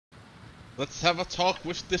Let's have a talk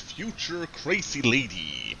with the future crazy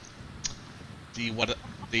lady. See what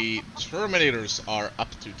the Terminators are up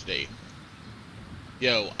to today.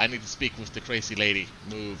 Yo, I need to speak with the crazy lady.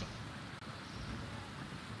 Move.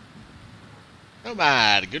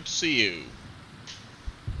 Nomad, good to see you.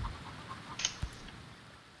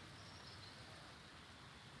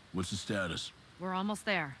 What's the status? We're almost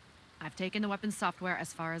there. I've taken the weapons software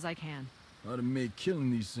as far as I can. Ought to make killing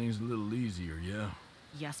these things a little easier, yeah?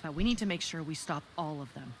 Yes, but we need to make sure we stop all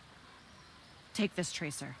of them. Take this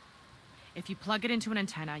tracer. If you plug it into an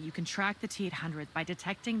antenna, you can track the T-800 by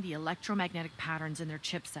detecting the electromagnetic patterns in their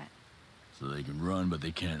chipset. So they can run, but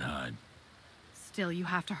they can't hide. Still, you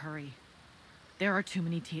have to hurry. There are too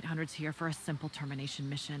many T-800s here for a simple termination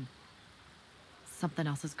mission. Something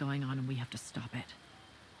else is going on and we have to stop it.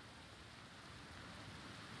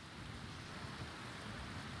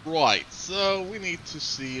 Right, so we need to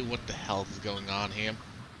see what the hell is going on here.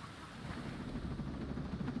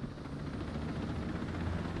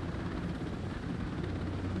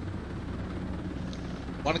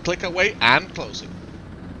 One click away and closing.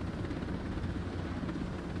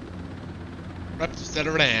 Prep to set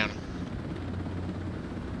her down.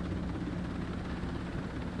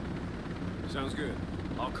 Sounds good.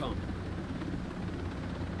 I'll come.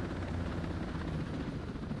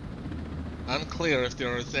 Unclear if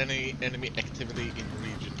there is any enemy activity in the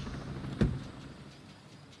region.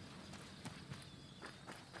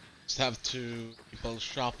 Just have to keep a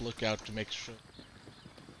sharp lookout to make sure.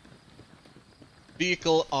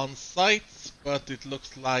 Vehicle on site, but it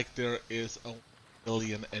looks like there is a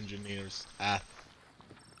million engineers at.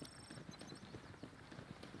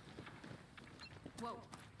 Whoa.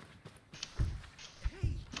 Hey,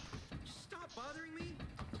 just stop bothering me,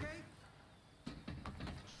 okay?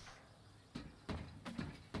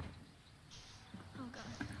 Oh god.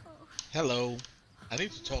 Oh. Hello. I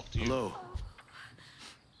need to talk to you. Hello.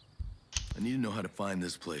 I need to know how to find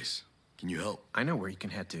this place. Can you help? I know where you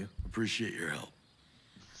can head to. Appreciate your help.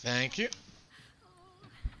 Thank you.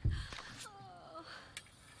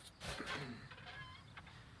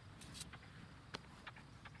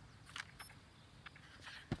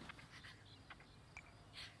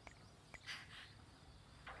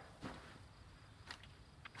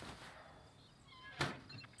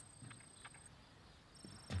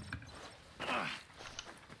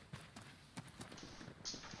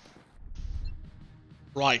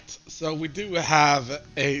 Right, so we do have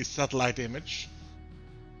a satellite image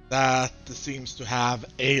that seems to have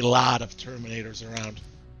a lot of Terminators around.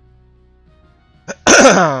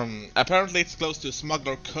 Apparently it's close to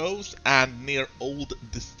Smuggler Cove and near Old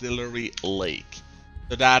Distillery Lake.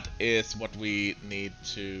 So that is what we need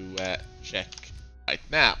to check right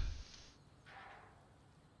now.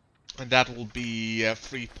 And that will be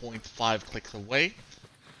 3.5 clicks away.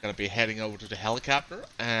 Gonna be heading over to the helicopter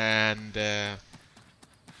and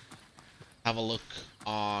have a look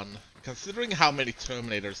on. Considering how many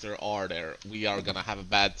Terminators there are there, we are gonna have a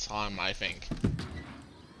bad time, I think.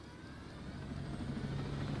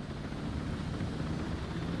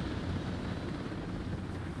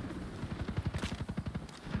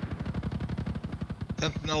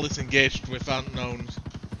 Sentinel is engaged with unknowns.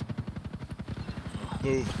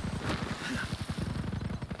 Move.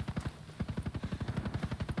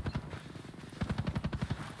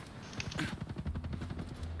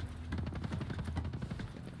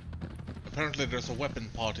 Apparently there's a weapon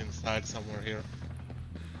pod inside somewhere here.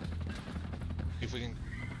 If we can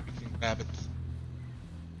grab it.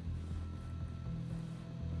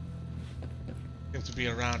 Seems to be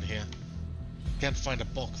around here. Can't find a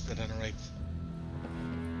box that generates.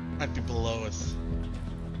 Might be below us.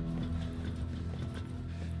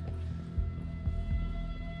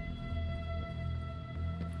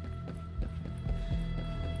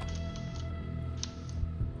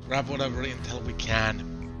 Grab whatever intel we can.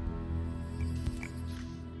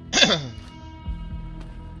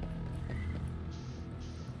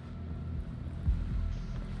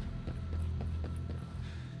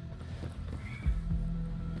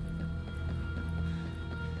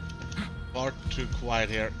 Far too quiet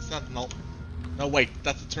here. Sentinel. No, wait,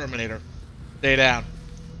 that's a Terminator. Stay down.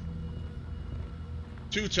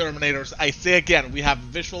 2 Terminators. I say again, we have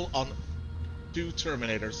visual on 2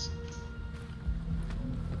 Terminators.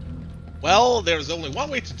 Well, there's only one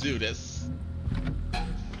way to do this.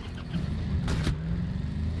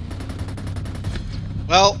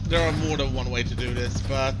 Well, there are more than one way to do this,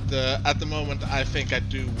 but at the moment I think I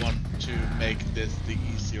do want to make this the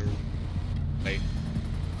easier way.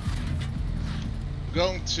 I'm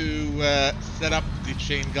going to set up the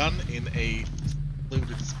chain gun in a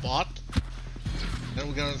secluded spot. Then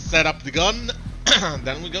we're going to set up the gun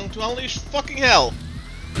Then we're going to unleash fucking hell.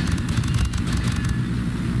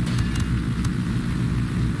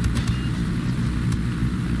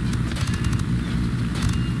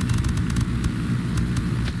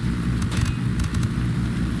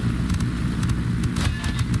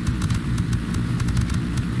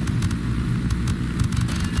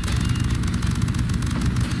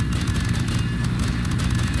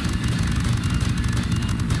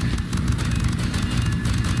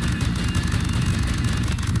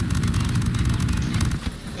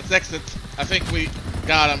 Exit. I think we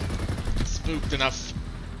got him spooked enough.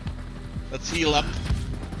 Let's heal up.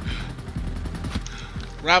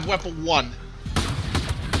 Grab weapon 1.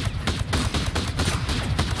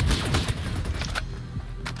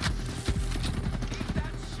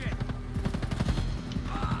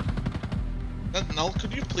 Sentinel,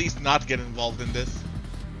 could you please not get involved in this?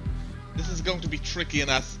 This is going to be tricky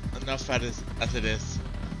enough as it is.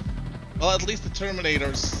 Well, at least the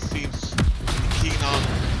Terminator seems keen on.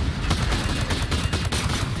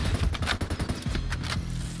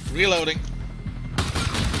 Reloading. 2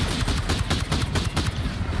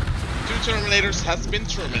 Terminators has been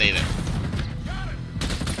terminated.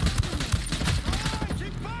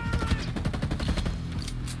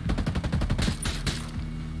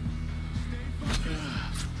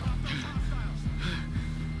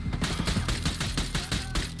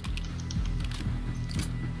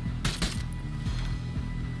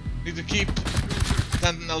 Need to keep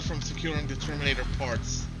Sentinel from securing the Terminator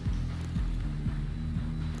parts.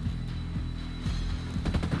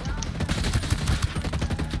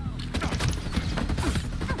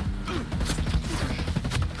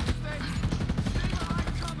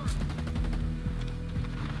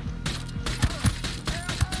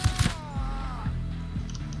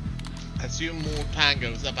 More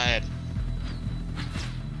tangos up ahead.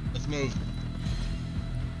 Let's move.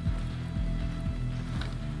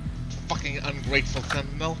 Fucking ungrateful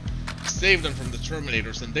Sentinel. Save them from the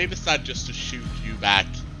Terminators and they decide just to shoot you back.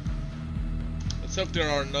 Let's hope there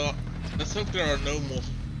are no more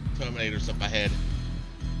Terminators up ahead.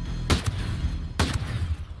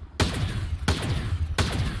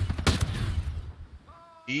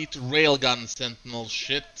 Eat railgun, Sentinel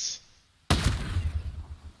shit.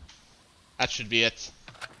 That should be it.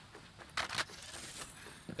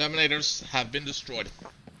 Terminators have been destroyed.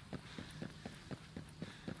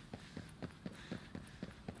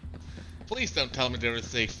 Please don't tell me there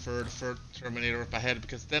is a third Terminator up ahead,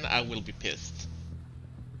 because then I will be pissed.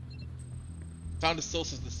 Found the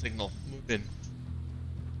source of the signal. Move in.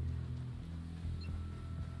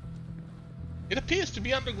 It appears to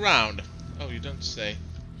be underground. Oh, you don't say.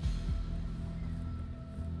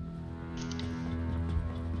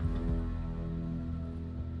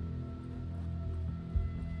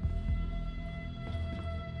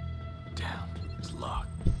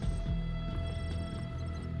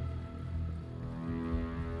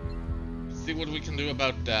 See what we can do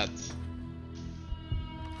about that.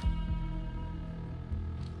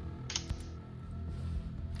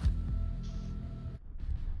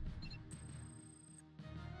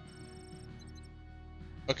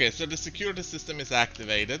 Okay, so the security system is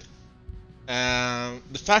activated. The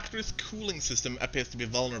factory's cooling system appears to be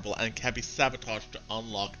vulnerable and can be sabotaged to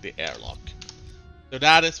unlock the airlock. So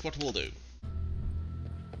that is what we'll do.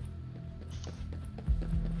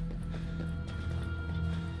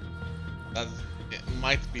 It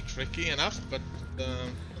might be tricky enough, but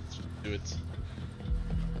let's just do it.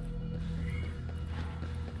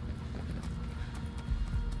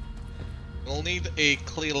 We'll need a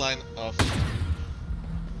clear line of...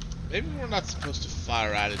 Maybe we're not supposed to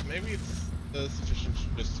fire at it. Maybe it's sufficient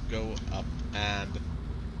to just go up and...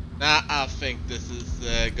 Nah, I think this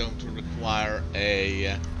is going to require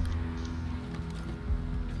a...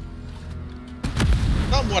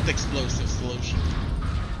 somewhat explosive solution.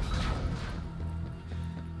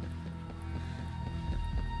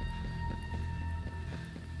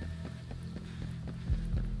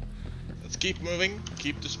 Keep moving,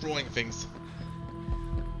 keep destroying things.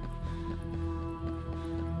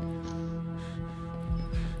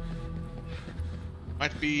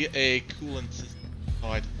 Might be a coolant system.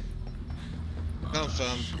 Alright.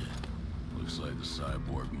 Confirmed. Looks like the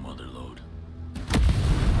cyborg motherlode.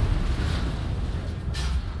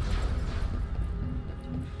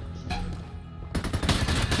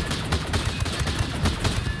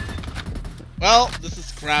 Well, this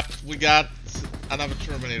is crap. We got another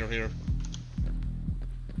Terminator here.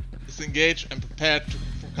 Disengage and prepare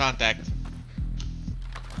for contact.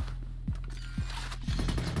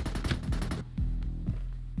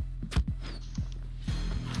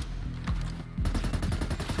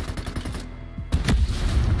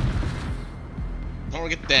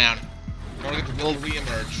 down. Target will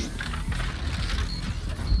re-emerge.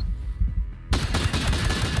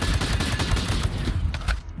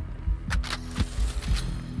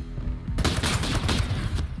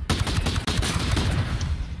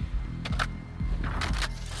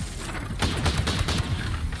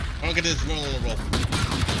 Target is vulnerable.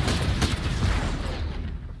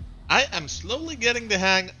 I am slowly getting the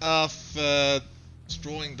hang of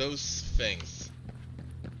destroying those things.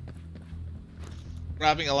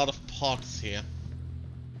 Grabbing a lot of pots here.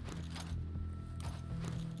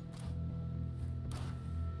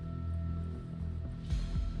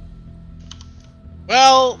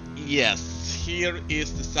 Well, yes, here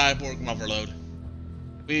is the cyborg motherload.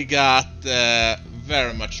 We got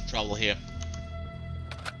very much trouble here.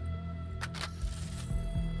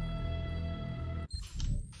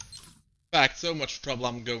 In fact, so much trouble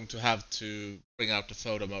I'm going to have to bring out the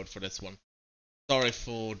photo mode for this one. Sorry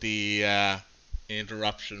for the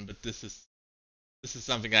interruption, but this is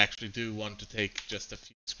something I actually do want to take just a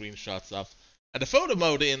few screenshots of. And the photo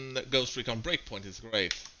mode in Ghost Recon Breakpoint is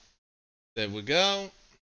great. There we go.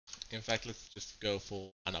 In fact, let's just go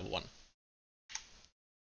for another one.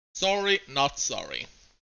 Sorry, not sorry.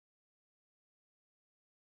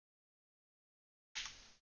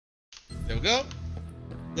 There we go.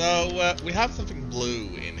 So, we have something blue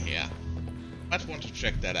in here. Might want to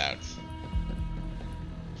check that out.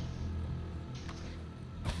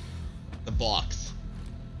 The box.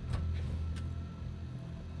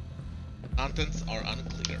 Contents are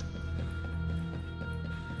unclear.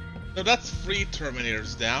 So that's 3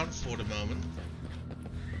 Terminators down for the moment.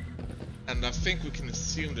 And I think we can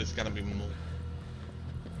assume there's gonna be more.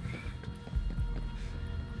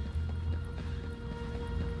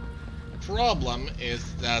 Problem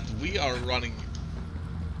is that we are running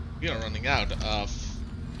out of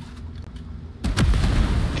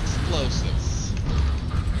explosives.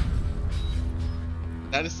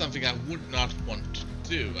 That is something I would not want to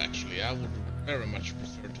do, actually. I would very much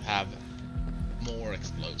prefer to have more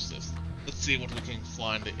explosives. Let's see what we can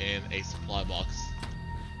find in a supply box.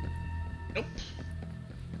 Nope.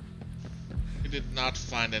 We did not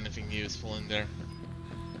find anything useful in there.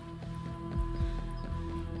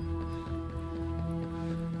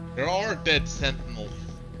 There are dead sentinels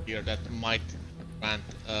here that might grant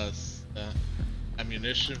us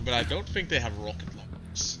ammunition, but I don't think they have rocket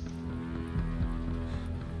launchers.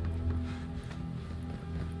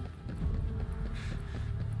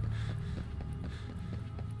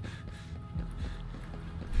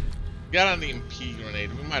 Got an EMP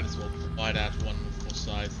grenade, we might as well buy that one for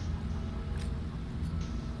size.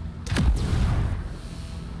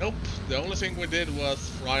 Nope, the only thing we did was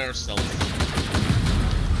fry ourselves.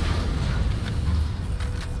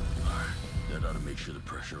 That ought to make sure the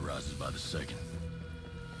pressure rises by the second.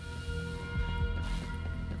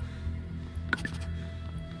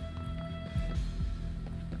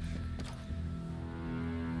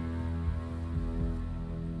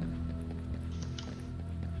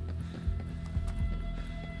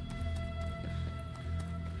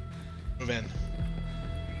 Move in.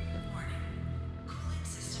 Warning. Cooling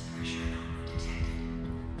system pressure anomaly detected.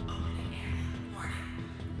 Opening airlock. Warning.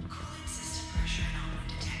 Cooling system pressure anomaly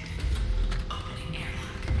detected. Opening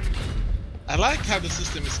airlock. I like how the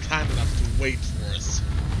system is kind enough to wait for us.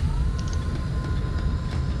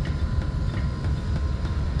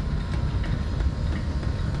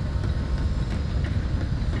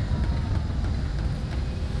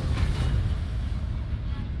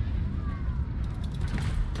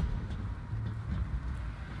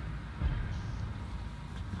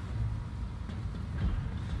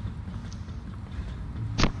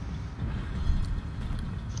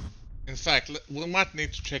 In fact, we might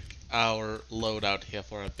need to check our loadout here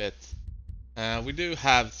for a bit. We do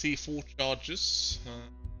have C4 charges.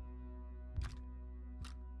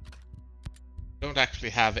 Don't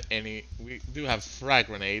actually have any. We do have frag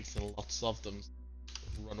grenades and lots of them.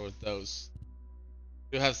 Run with those.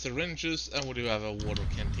 We do have syringes and we do have a water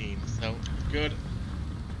canteen. So good.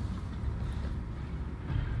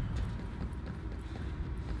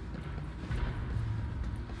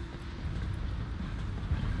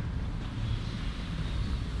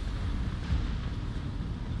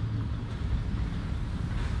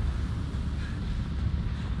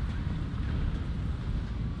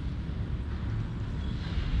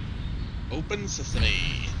 Open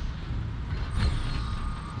sesame.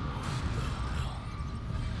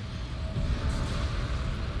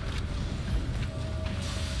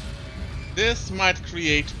 This might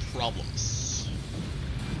create problems.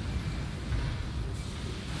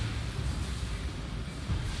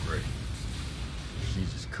 Great.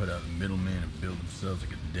 Jesus cut out the middleman and build themselves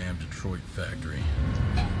like a damn Detroit factory.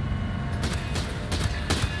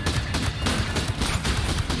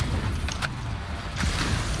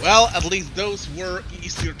 Well, at least those were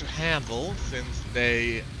easier to handle since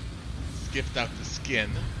they skipped out the skin.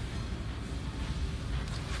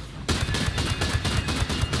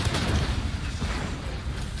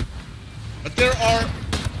 But there are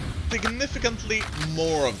significantly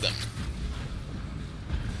more of them.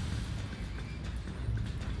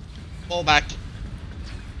 Fall back.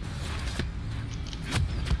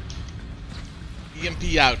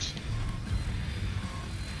 EMP out.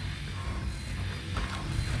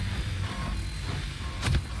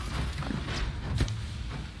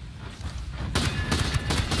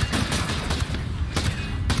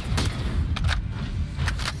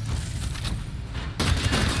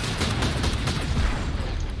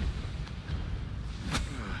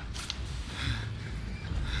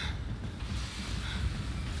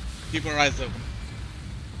 Keep our eyes open.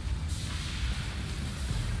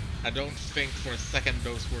 I don't think for a second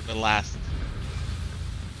those were the last.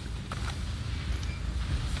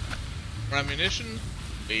 For ammunition,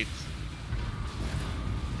 wait.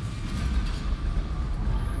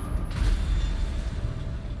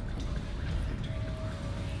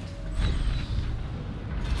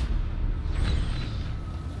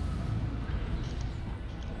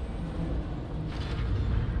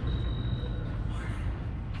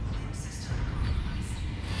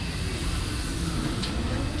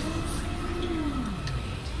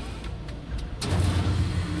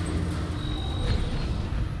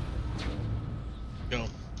 Go.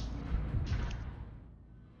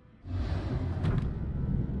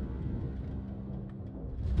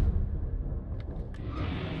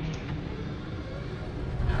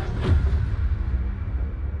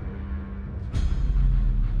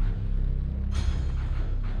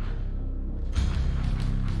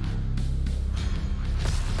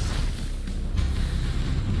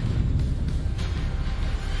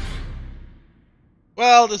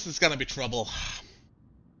 Well, this is gonna be trouble.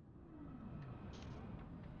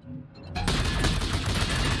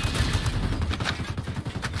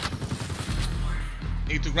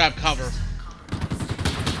 Need to grab cover.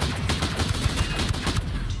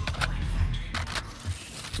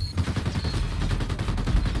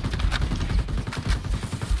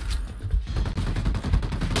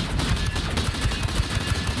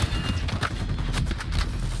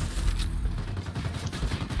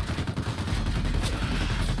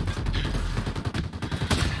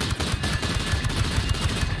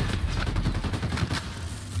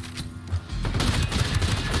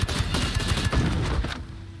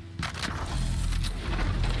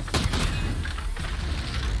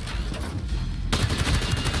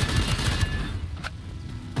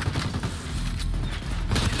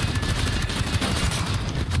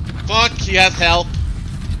 Fuck, he has help.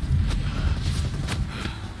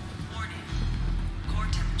 Warning. Core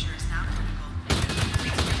temperature is now critical.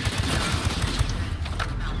 Please prepare for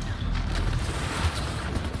meltdown.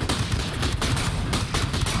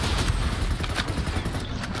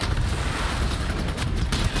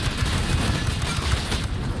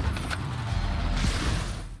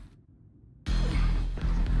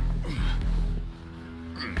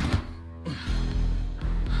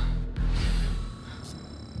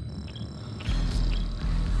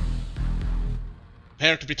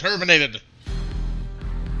 Prepare to be terminated.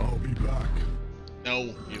 I'll be back.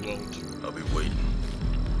 No, you won't. I'll be waiting.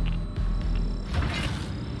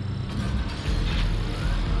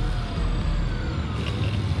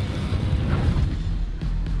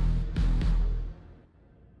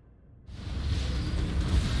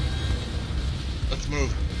 Let's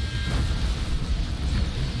move.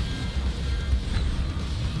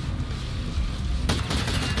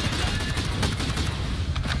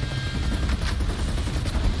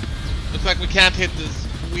 Looks like we can't hit this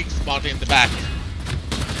weak spot in the back.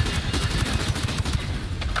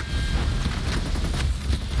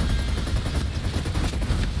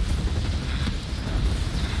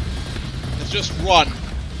 Let's just run.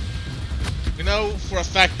 We know for a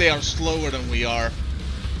fact they are slower than we are.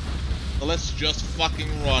 So let's just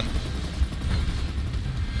fucking run.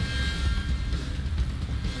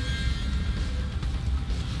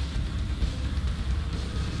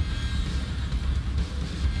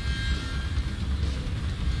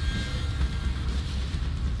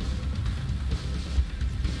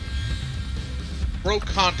 Broke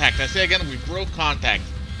contact. I say again, we broke contact.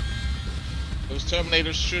 Those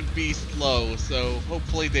Terminators should be slow, so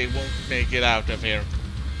hopefully they won't make it out of here.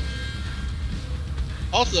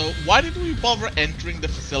 Also, why did we bother entering the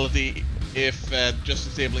facility if just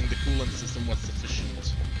disabling the coolant system was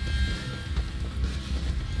sufficient?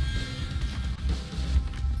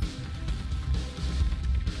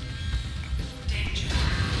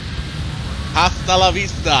 Hasta la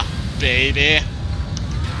vista, baby.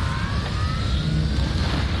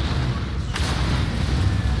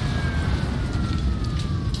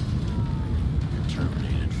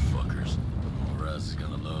 Terminated fuckers. Raz is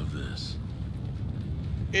gonna love this.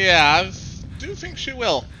 Yeah, I do think she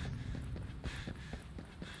will.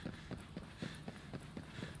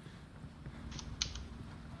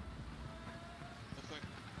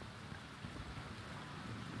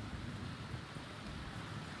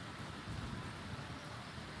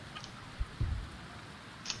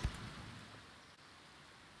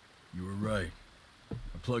 You were right.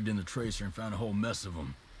 I plugged in the tracer and found a whole mess of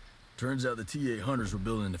them. Turns out the T-800s were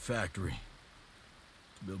building the factory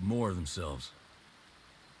to build more of themselves.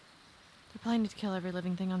 They're planning to kill every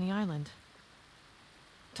living thing on the island.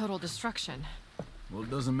 Total destruction. Well, it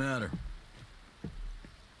doesn't matter.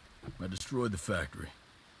 I destroyed the factory.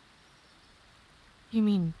 You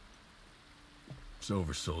mean... It's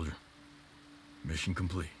over, soldier. Mission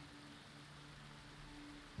complete.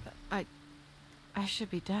 I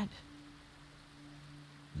should be dead.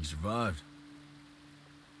 You survived.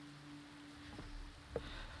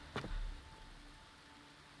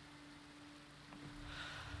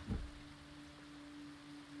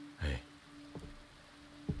 Hey.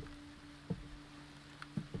 You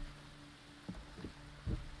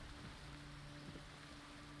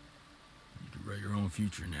can write your own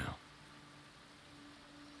future now.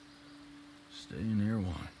 Stay in Air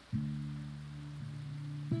One.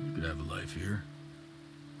 You could have a life here.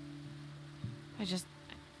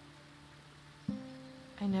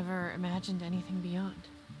 I never imagined anything beyond.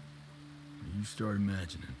 You start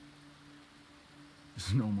imagining.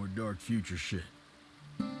 There's no more dark future shit.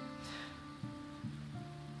 Well,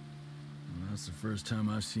 that's the first time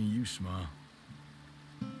I've seen you smile.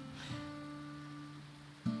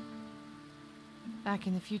 Back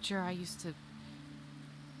in the future, I used to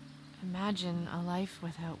imagine a life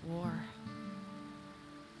without war.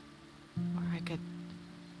 Or I could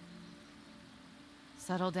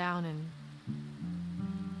settle down and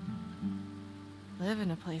live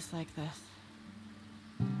in a place like this.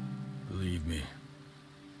 Believe me,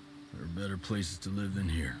 there are better places to live than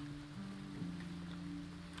here.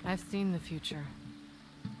 I've seen the future.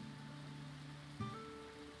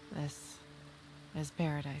 This is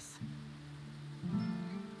paradise.